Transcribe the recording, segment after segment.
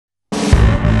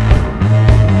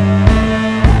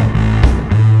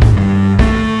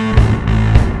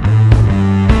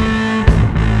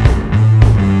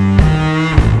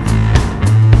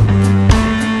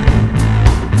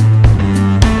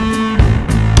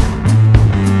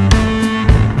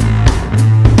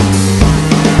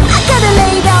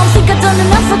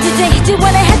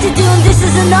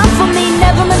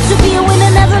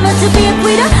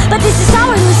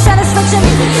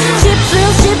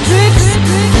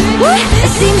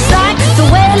seems like the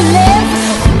way to live.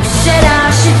 Who said I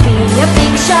should be a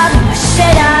big shot? Who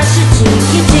said I should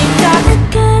take it, take off? I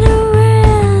gotta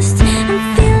rest, I'm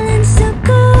feeling so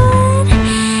good.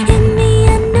 In me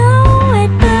I know it,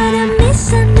 but I'm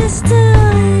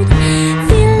misunderstood.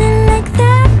 Feeling like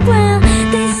that, well,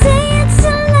 they say it's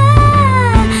a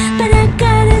lie, but I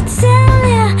gotta tell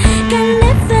ya, gotta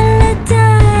live or let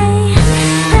die.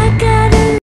 I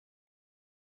gotta.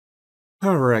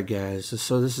 Alright guys,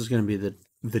 so this is going to be the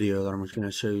video that I'm just going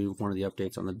to show you one of the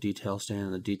updates on the detail stand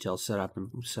and the detail setup and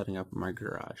setting up in my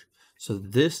garage. So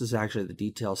this is actually the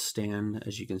detail stand.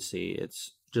 As you can see,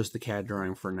 it's just the CAD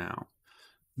drawing for now.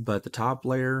 But the top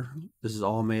layer, this is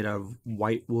all made of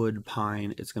white wood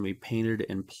pine. It's going to be painted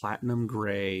in platinum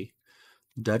gray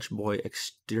Dutch Boy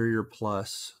Exterior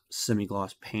Plus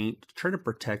semi-gloss paint to try to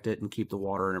protect it and keep the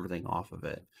water and everything off of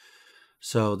it.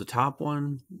 So the top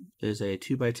one is a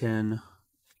 2x10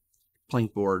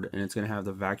 plank board, and it's going to have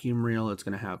the vacuum reel. It's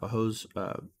going to have a hose,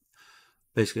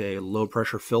 basically a low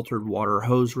pressure filtered water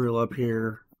hose reel up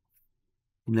here.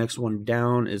 Next one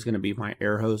down is going to be my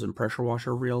air hose and pressure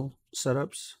washer reel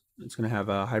setups. It's going to have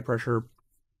a high pressure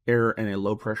air and a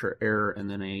low pressure air, and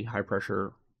then a high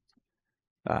pressure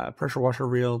pressure washer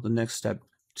reel. The next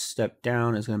step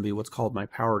down is going to be what's called my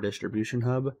power distribution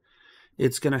hub.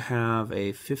 It's going to have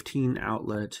a 15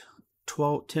 outlet,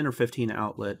 10 or 15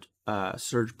 outlet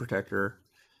surge protector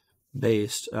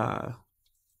based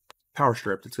power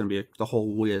strip. That's going to be the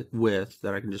whole width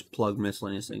that I can just plug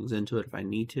miscellaneous things into it if I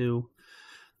need to.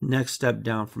 Next step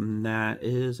down from that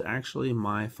is actually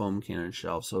my foam cannon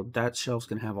shelf. So that shelf's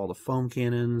going to have all the foam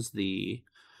cannons, the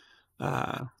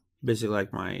basically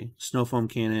like my snow foam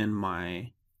cannon,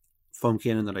 my foam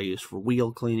cannon that I use for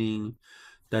wheel cleaning.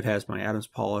 That has my Adams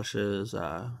polishes,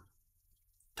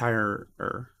 tire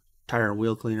and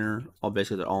wheel cleaner, all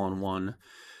basically they're all in one.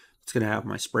 It's going to have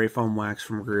my spray foam wax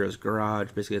from Guerrero's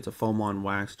Garage. Basically it's a foam on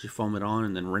wax that you foam it on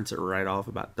and then rinse it right off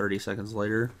about 30 seconds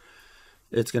later.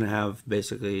 It's going to have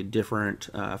basically different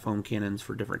foam cannons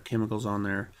for different chemicals on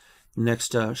there.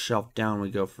 Next shelf down,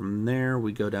 we go from there,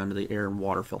 we go down to the air and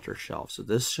water filter shelf. So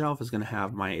this shelf is going to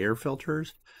have my air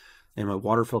filters and my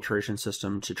water filtration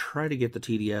system to try to get the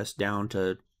TDS down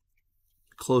to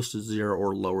close to 0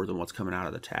 or lower than what's coming out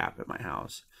of the tap at my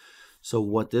house. So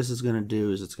what this is going to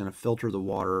do is it's going to filter the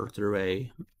water through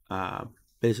a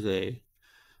basically a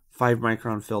 5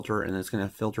 micron filter, and it's going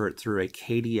to filter it through a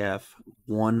KDF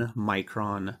 1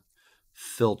 micron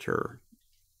filter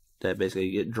that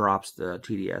basically it drops the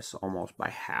TDS almost by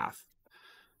half.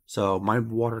 So my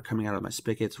water coming out of my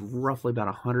spigot's roughly about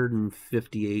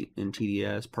 158 in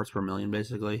TDS, parts per million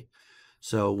basically.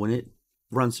 So when it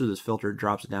runs through this filter, it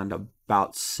drops it down to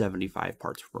about 75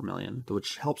 parts per million,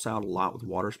 which helps out a lot with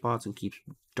water spots and keeps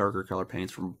darker color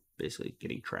paints from basically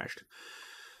getting trashed.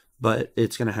 But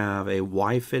it's going to have a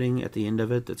Y fitting at the end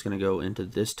of it that's going to go into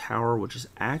this tower, which is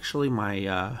actually my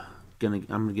I'm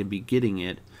going to be getting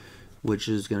it, which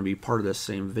is going to be part of this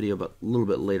same video, but a little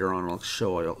bit later on I'll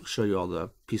show you all the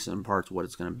pieces and parts, what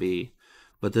it's going to be.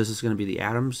 But this is going to be the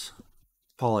Adams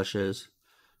Polishes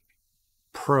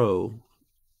Pro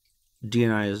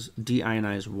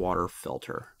deionized water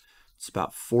filter. It's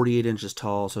about 48 inches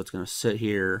tall, so it's going to sit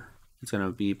here. It's going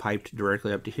to be piped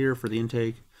directly up to here for the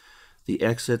intake. The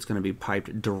exit's going to be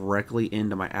piped directly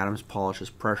into my Adams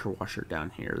Polishes pressure washer down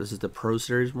here. This is the Pro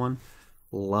Series one.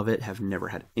 Love it, have never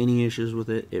had any issues with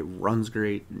it. It runs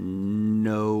great,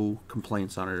 no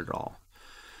complaints on it at all.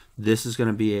 This is going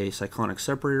to be a cyclonic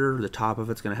separator. The top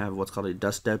of it's going to have what's called a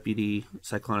Dust Deputy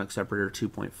cyclonic separator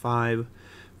 2.5.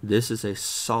 This is a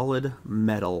solid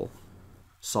metal,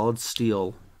 solid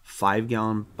steel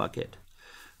 5-gallon bucket.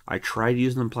 I tried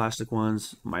using the plastic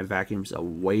ones. My vacuum's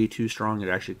way too strong. It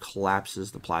actually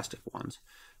collapses the plastic ones.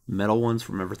 Metal ones,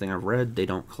 from everything I've read, they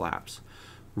don't collapse.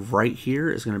 Right here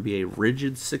is going to be a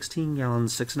rigid 16-gallon,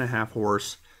 6.5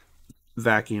 horse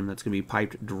vacuum that's going to be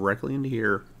piped directly into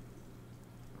here.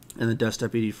 And the Dust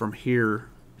Deputy from here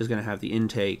is going to have the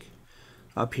intake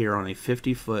up here on a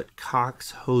 50-foot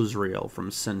Cox hose reel from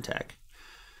Syntec.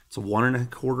 It's a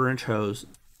 1.25 inch hose.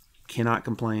 Cannot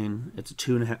complain. It's a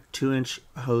 2 inch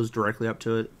hose directly up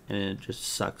to it, and it just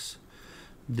sucks.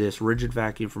 This rigid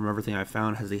vacuum, from everything I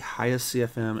found, has the highest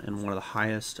CFM and one of the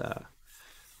highest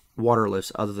water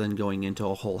lifts, other than going into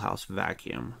a whole house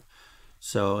vacuum.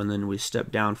 So, and then we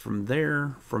step down from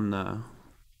there, from the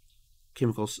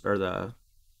chemicals or the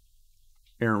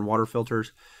air and water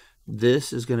filters.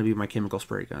 This is going to be my chemical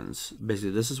spray guns. Basically,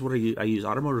 this is what I use. I use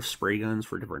automotive spray guns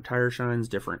for different tire shines,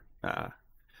 different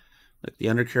like the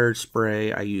undercarriage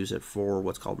spray. I use it for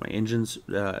what's called my engine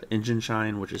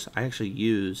shine, which is I actually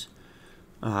use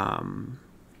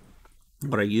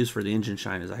what I use for the engine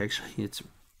shine is it's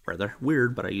rather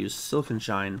weird, but I use silicon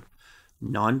shine,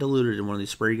 non-diluted in one of these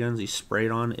spray guns. You spray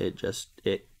it on,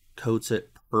 it coats it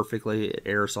perfectly, it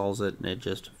aerosols it, and it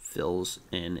just fills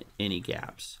in any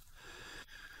gaps.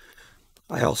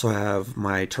 I also have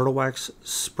my Turtle Wax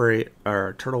spray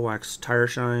or Turtle Wax tire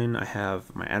shine. I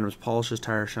have my Adams Polishes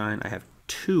tire shine. I have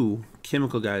 2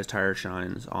 Chemical Guys tire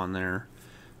shines on there,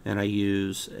 and I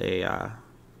use a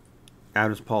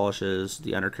Adams Polishes,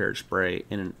 the undercarriage spray,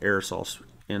 in an aerosol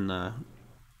in the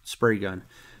spray gun.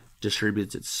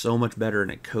 Distributes it so much better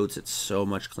and it coats it so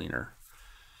much cleaner.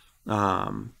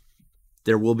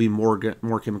 There will be more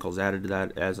chemicals added to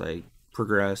that as I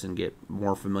progress and get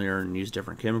more familiar and use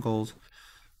different chemicals.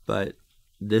 But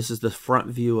this is the front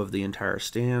view of the entire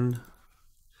stand.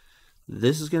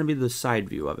 This is going to be the side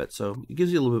view of it, so it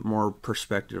gives you a little bit more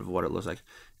perspective of what it looks like.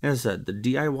 As I said, the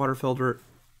DI water filter,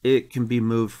 it can be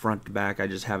moved front to back. I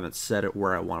just haven't set it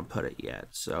where I want to put it yet,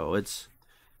 so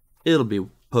it'll be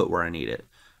put where I need it.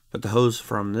 But the hose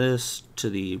from this to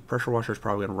the pressure washer is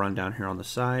probably going to run down here on the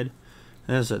side.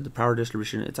 And as I said, the power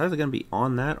distribution, it's either going to be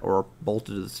on that or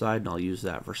bolted to the side, and I'll use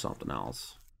that for something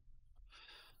else.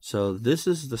 So this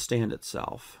is the stand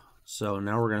itself. So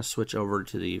now we're going to switch over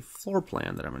to the floor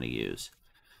plan that I'm going to use.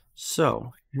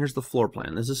 So here's the floor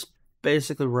plan. This is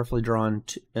basically roughly drawn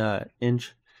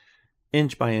inch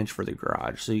by inch for the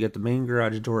garage. So you got the main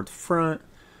garage door at the front.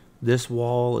 This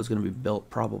wall is going to be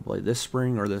built probably this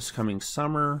spring or this coming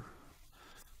summer.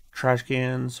 Trash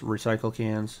cans, recycle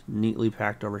cans, neatly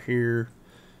packed over here.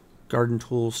 Garden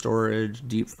tool storage,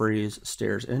 deep freeze,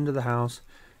 stairs into the house.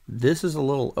 This is a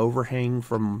little overhang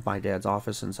from my dad's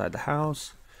office inside the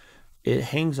house. It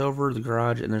hangs over the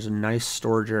garage, and there's a nice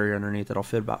storage area underneath that'll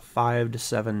fit about 5 to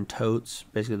 7 totes.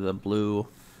 Basically, the blue,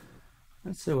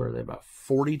 let's say, what are they, about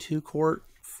 40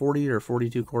 or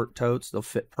 42 quart totes. They'll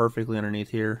fit perfectly underneath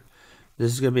here.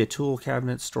 This is going to be a tool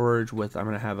cabinet storage with, I'm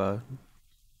going to have a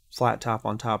flat top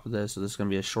on top of this. So this is going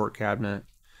to be a short cabinet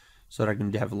so that I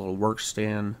can have a little work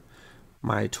stand.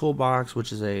 My toolbox,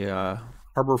 which is a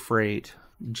Harbor Freight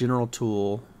General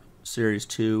Tool Series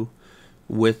 2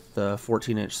 with the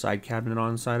 14-inch side cabinet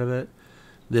on the side of it.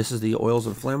 This is the oils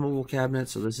and flammable cabinet.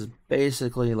 So this is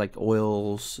basically like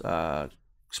oils,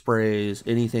 sprays,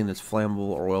 anything that's flammable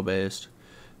or oil-based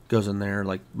goes in there,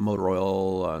 like motor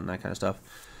oil and that kind of stuff.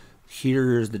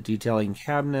 Here's the detailing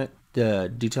cabinet,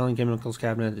 the detailing chemicals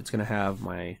cabinet. It's going to have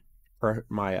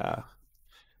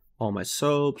all my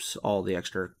soaps, all the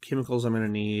extra chemicals I'm going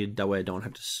to need. That way I don't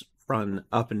have to run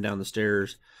up and down the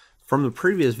stairs. From the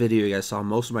previous video you guys saw,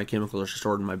 most of my chemicals are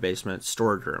stored in my basement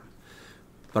storage room.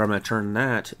 But I'm going to turn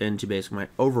that into basically my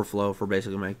overflow for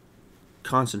basically my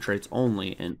concentrates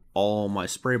only, and all my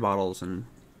spray bottles and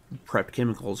prepped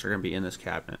chemicals are going to be in this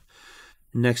cabinet.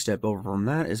 Next step over from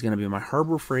that is going to be my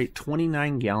Harbor Freight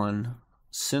 29-gallon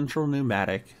central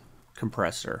pneumatic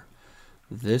compressor.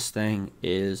 This thing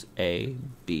is a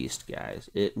beast, guys.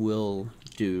 It will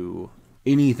do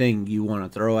anything you want to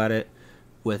throw at it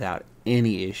without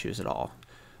any issues at all.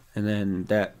 And then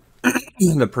that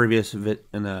in the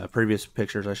previous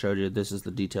pictures I showed you, this is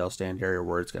the detail stand area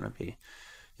where it's going to be.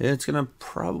 It's going to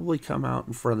probably come out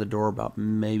in front of the door about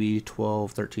maybe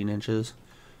 12-13 inches.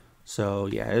 So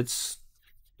yeah, it's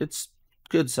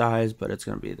good size, but it's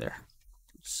going to be there.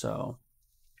 So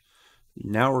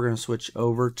now we're going to switch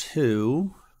over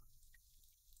to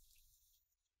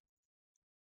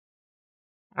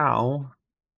how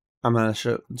I'm going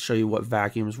to show you what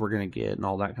vacuums we're going to get and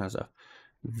all that kind of stuff.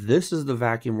 This is the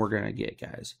vacuum we're going to get,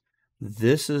 guys.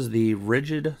 This is the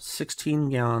Rigid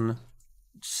 16-gallon,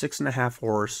 6.5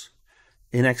 horse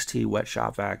NXT wet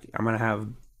shop vac. I'm going to have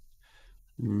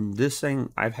this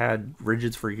thing. I've had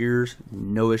Rigids for years,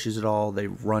 no issues at all. They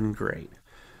run great.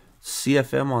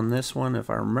 CFM on this one,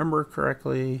 if I remember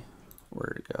correctly.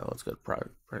 Where to go? Let's go to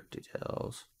product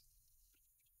details.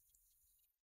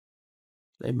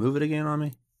 Did they move it again on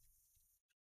me?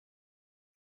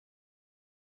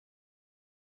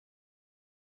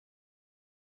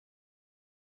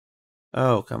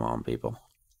 Oh, come on, people.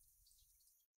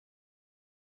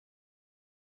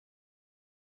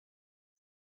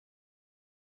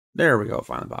 There we go,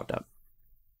 finally popped up.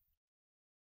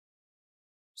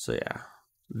 So yeah,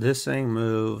 this thing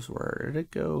moves, where did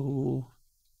it go?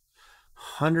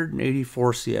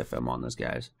 184 CFM on this,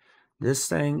 guys. This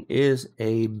thing is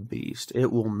a beast.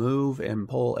 It will move and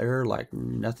pull air like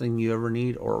nothing you ever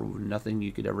need or nothing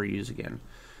you could ever use again.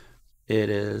 It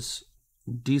is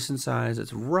decent size.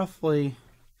 It's roughly,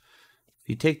 if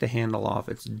you take the handle off,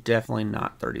 it's definitely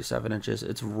not 37 inches.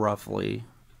 It's roughly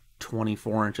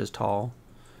 24 inches tall.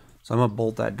 So I'm going to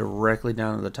bolt that directly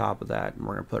down to the top of that, and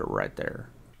we're going to put it right there.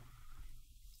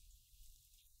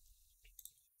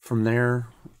 From there,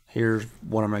 here's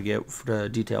what I'm going to get for the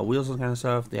detail wheels and kind of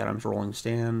stuff. The Adams rolling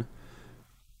stand,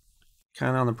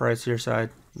 kind of on the pricier side,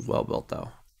 well built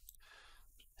though.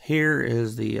 Here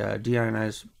is the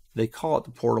deionized, they call it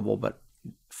the portable, but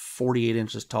 48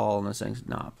 inches tall, and this thing's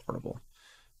not portable.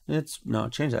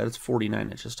 Change that, it's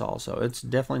 49 inches tall, so it's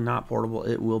definitely not portable.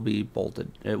 It will be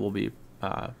bolted, it will be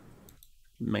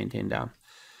maintained down.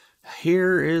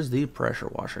 Here is the pressure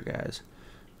washer, guys.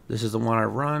 This is the one I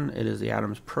run. It is the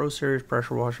Adams Pro Series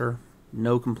pressure washer.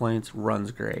 No complaints,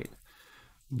 runs great.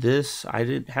 This,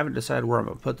 haven't decided where I'm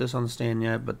going to put this on the stand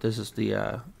yet, but this is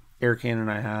the air cannon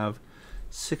I have.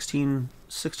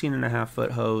 16.5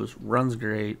 foot hose, runs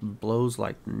great, blows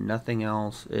like nothing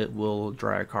else. It will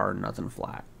dry a car, nothing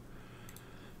flat.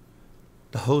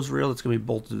 The hose reel that's going to be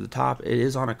bolted to the top, it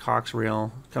is on a Cox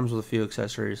reel, comes with a few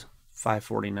accessories,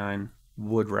 $5.49,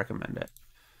 would recommend it.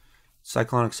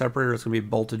 Cyclonic separator is going to be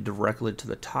bolted directly to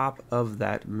the top of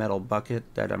that metal bucket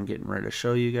that I'm getting ready to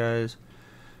show you guys.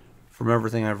 From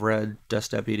everything I've read,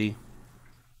 Dust Deputy,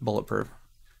 bulletproof.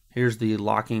 Here's the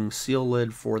locking seal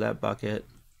lid for that bucket.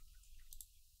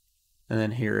 And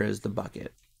then here is the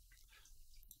bucket.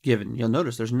 You'll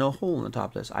notice there's no hole in the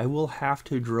top of this. I will have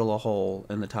to drill a hole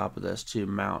in the top of this to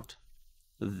mount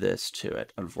this to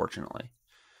it, unfortunately.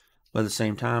 But at the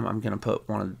same time, I'm going to put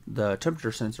one of the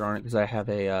temperature sensor on it because I have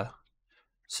a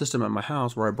system at my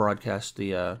house where I broadcast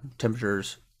the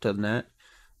temperatures to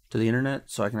the internet,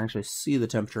 so I can actually see the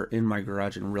temperature in my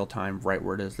garage in real time right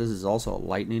where it is. This is also a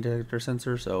lightning detector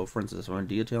sensor, so for instance, when I'm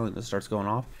detailing, this starts going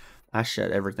off, I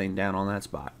shut everything down on that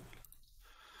spot.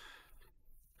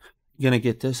 Gonna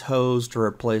get this hose to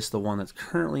replace the one that's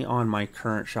currently on my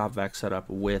current shop vac setup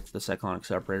with the cyclonic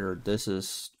separator.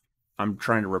 I'm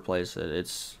trying to replace it.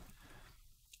 It's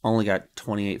only got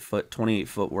 28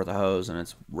 foot worth of hose, and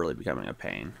it's really becoming a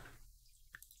pain.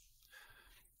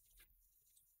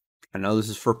 I know this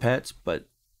is for pets, but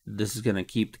this is going to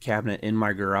keep the cabinet in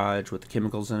my garage with the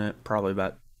chemicals in it, probably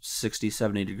about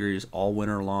 60-70 degrees all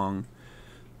winter long.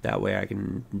 That way I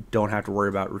don't have to worry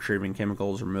about retrieving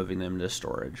chemicals or moving them to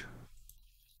storage.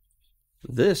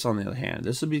 This, on the other hand,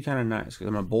 this would be kind of nice because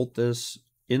I'm going to bolt this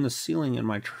in the ceiling in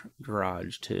my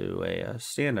garage to a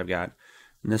stand I've got,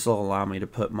 and this will allow me to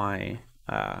put my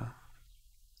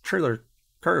trailer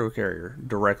cargo carrier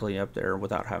directly up there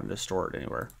without having to store it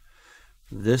anywhere.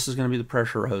 This is going to be the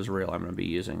pressure hose reel I'm going to be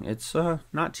using. It's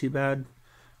not too bad.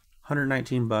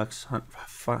 119 bucks,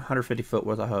 150 foot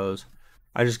worth of hose.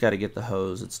 I just got to get the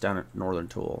hose. It's down at Northern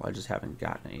Tool. I just haven't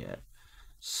gotten it yet.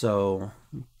 So,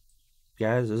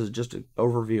 guys, this is just an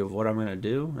overview of what I'm going to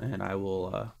do, and I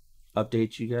will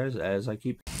update you guys as I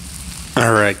keep.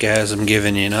 Alright, guys, I'm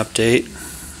giving you an update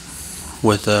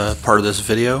with part of this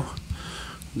video.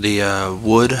 The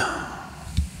wood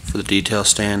for the detail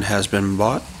stand has been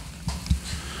bought.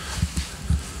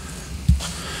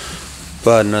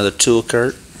 Bought another tool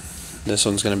cart. This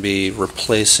one's going to be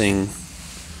replacing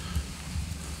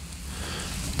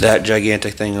that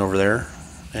gigantic thing over there,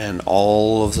 and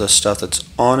all of the stuff that's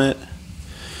on it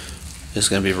is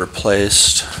going to be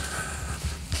replaced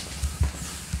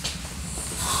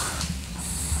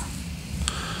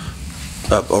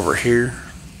up over here.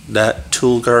 That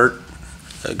tool cart,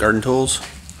 garden tools,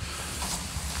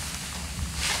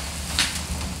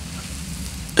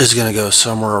 is going to go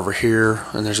somewhere over here,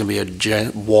 and there's going to be a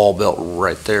giant wall built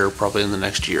right there probably in the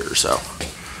next year or so.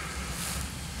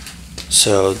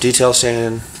 So detail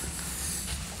stand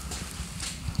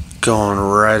going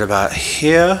right about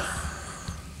here.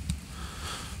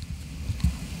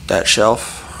 That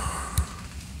shelf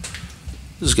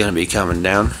is going to be coming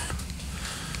down.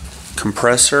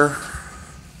 Compressor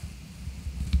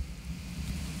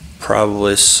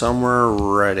probably somewhere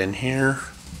right in here.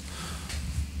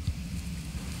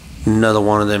 Another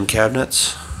one of them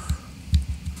cabinets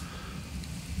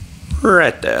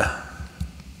right there.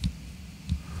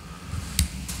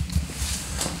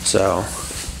 So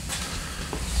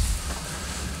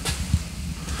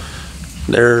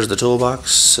there's the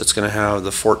toolbox. It's going to have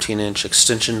the 14-inch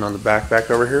extension on the back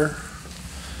over here.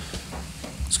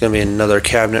 It's going to be another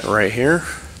cabinet right here.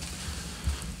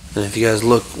 And if you guys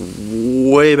look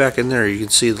way back in there, you can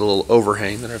see the little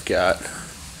overhang that I've got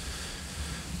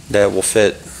that will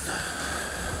fit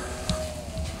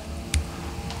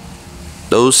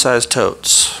those size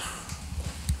totes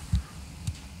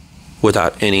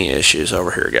without any issues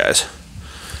over here, guys.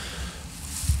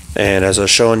 And as I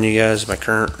was showing you guys my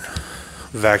current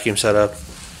vacuum setup,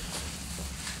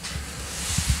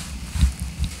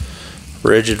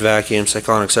 rigid vacuum,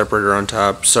 cyclonic separator on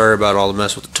top. Sorry about all the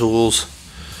mess with the tools.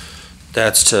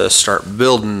 That's to start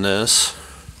building this.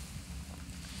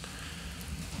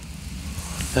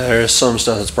 There's some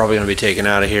stuff that's probably going to be taken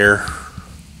out of here.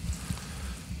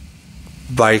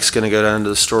 Bike's going to go down to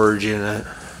the storage unit.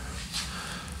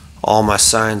 All my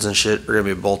signs and shit are going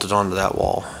to be bolted onto that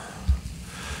wall.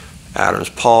 Adam's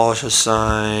Polish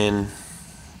sign.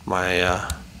 My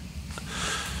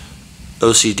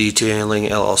OC Detailing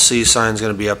LLC sign is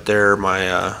going to be up there.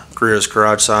 My Griot's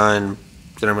Garage sign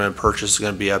that I'm going to purchase is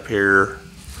going to be up here.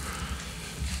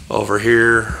 Over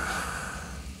here.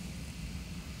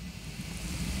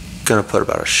 Going to put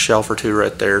about a shelf or two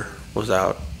right there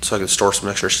without, so I can store some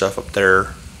extra stuff up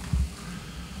there.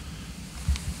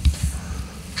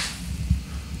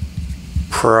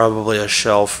 Probably a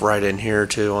shelf right in here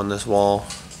too on this wall.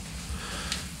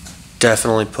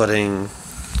 Definitely putting,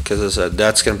 because as I said,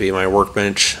 that's going to be my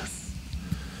workbench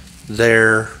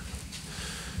there.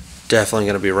 Definitely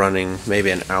going to be running maybe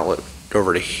an outlet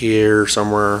over to here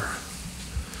somewhere.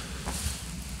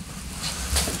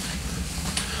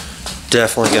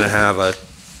 Definitely going to have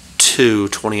two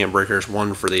 20-amp breakers,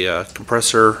 one for the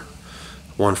compressor,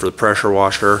 one for the pressure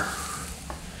washer.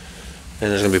 And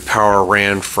there's going to be power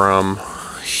ran from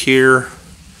here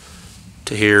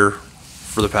to here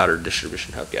for the powder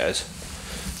distribution hub, guys.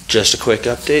 Just a quick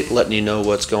update, letting you know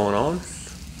what's going on.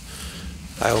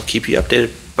 I will keep you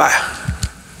updated. Bye.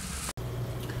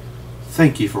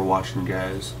 Thank you for watching,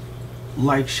 guys.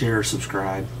 Like, share,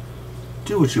 subscribe.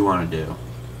 Do what you want to do.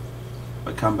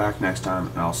 But come back next time,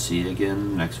 and I'll see you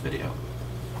again next video.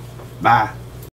 Bye.